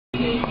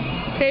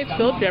Hey, it's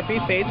Phil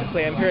Jeffrey,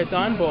 basically. I'm here at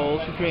Dawn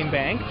Bowles of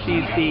DreamBank.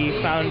 She's the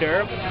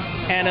founder.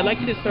 And I'd like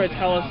you to sort of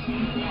tell us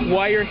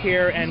why you're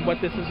here and what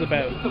this is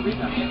about.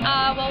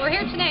 Well, we're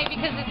here tonight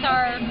because it's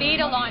our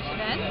beta launch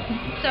event.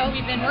 So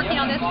we've been working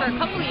on this for a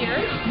couple of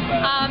years.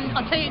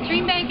 I'll tell you,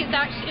 DreamBank is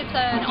actually, it's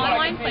an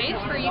online place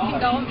where you can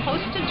go and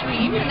post a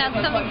dream, and that's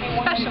something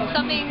special,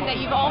 something that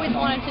you've always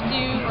wanted to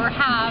do or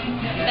have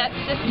that's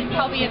just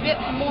probably a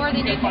bit more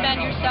than you spend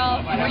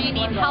yourself or you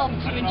need help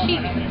to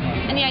achieve.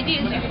 And the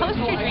idea is you post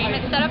your dream.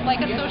 It's set up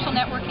like a social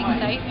networking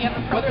site. You have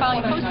a profile,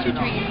 you post your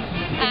dream,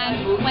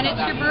 and when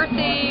it's your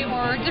birthday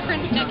or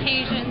different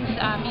occasions,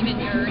 even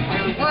your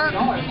work,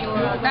 your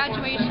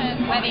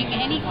graduation, wedding,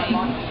 anything,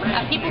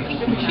 people can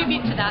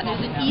contribute to that.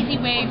 There's an easy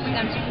way for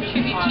them to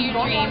contribute to your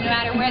dream, no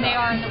matter where they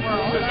are in the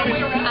world,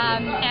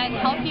 and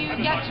help you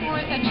get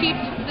towards achieve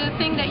the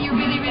thing that you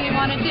really, really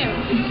want to do.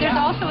 There's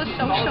also a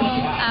social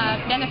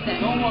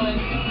benefit.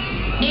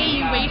 A,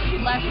 you waste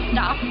less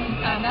stuff.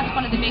 That's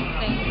one of the big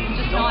things,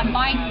 just not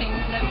buying things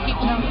that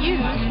people don't use.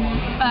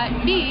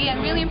 But B,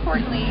 and really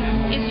importantly,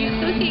 is you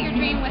associate your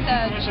dream with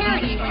a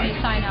charity when you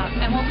sign up.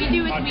 And what we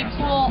do is we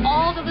pool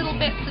all the little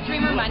bits of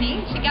dreamer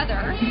money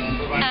together,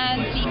 and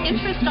the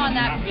interest on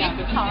that big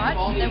pot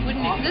that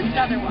wouldn't exist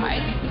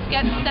otherwise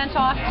gets sent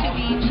off to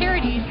the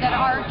charities that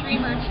our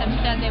dreamers have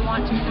said they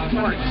want to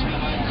support.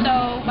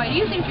 So by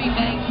using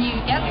DreamBank, you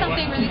get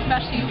something really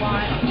special you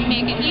want, you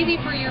make it easy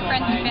for your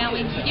friends and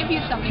family to give you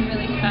something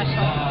really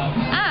special,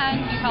 and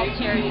you help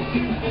charities.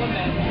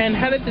 And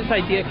how did this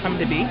idea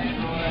come to be?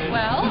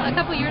 Well, a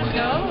couple years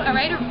ago,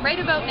 right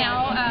about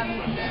now,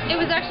 it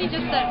was actually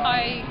just that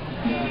I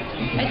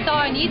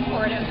saw a need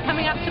for it. It was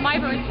coming up to my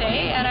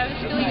birthday, and I was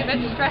feeling a bit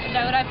stressed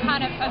out. I've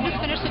just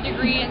finished a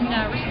degree in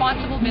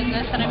responsible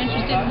business, and I'm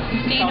interested in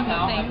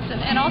sustainable things,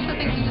 and also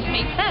things that just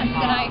make sense.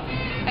 And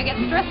I get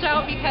stressed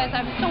out because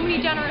I have so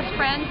many generous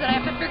friends that I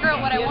have to figure out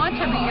what I want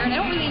every year, and I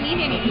don't really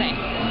need anything.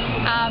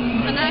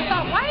 And then I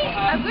thought,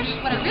 I wish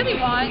what I really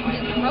want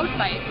is a road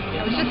bike.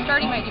 I was just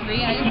starting my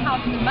degree, and I didn't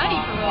have the money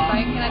for a road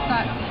bike, and I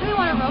thought, I really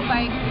want a road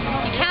bike.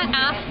 You can't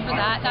ask for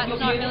that. That's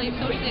not really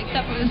socially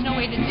acceptable. There's no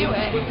way to do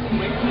it.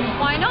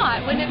 Why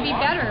not? Wouldn't it be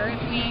better if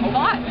we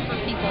bought for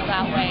people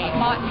that way,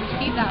 bought and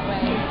received that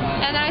way?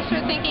 And then I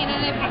started thinking,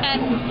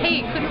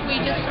 hey, couldn't we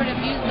just sort of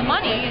use the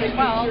money as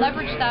well,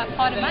 leverage that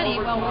pot of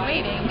money while we're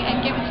waiting, and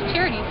give it to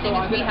charities, seeing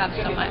as we have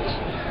so much.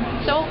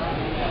 So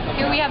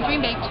here we have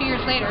DreamBank 2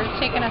 years later. It's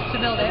taken us to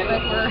build it,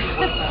 but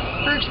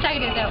we're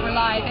excited that we're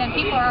live, and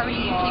people are already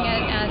using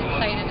it and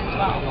excited as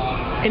well.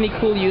 Any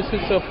cool uses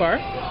so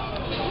far?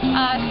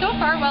 So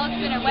far, well,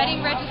 it's been a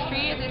wedding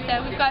registry. As I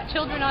said, we've got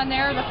children on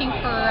there looking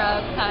for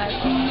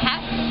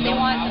pets. They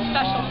want a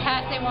special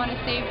pet they want to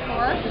save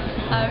for.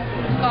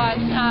 We've got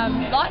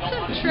lots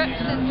of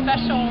trips and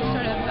special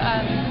sort of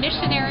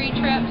missionary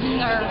trips,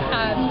 or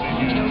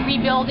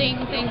rebuilding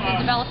things in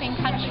developing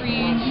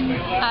countries.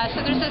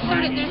 So there's a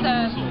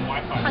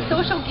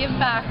social give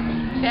back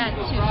bent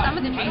to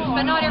some of the dreams,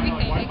 but not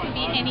everything. It can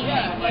be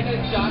anything.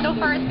 So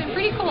far, it's been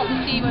pretty cool to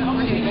see what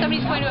we're doing.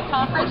 Somebody's going to a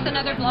conference,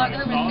 another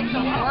blogger with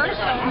 604,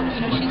 so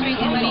she's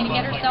raising money to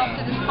get herself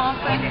to this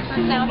conference, for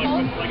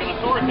example.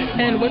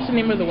 And what's the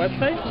name of the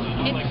website?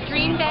 It's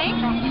DreamBank,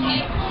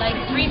 like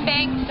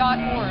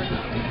dreambank.org.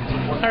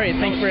 All right,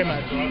 thanks very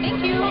much.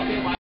 Thank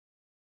you.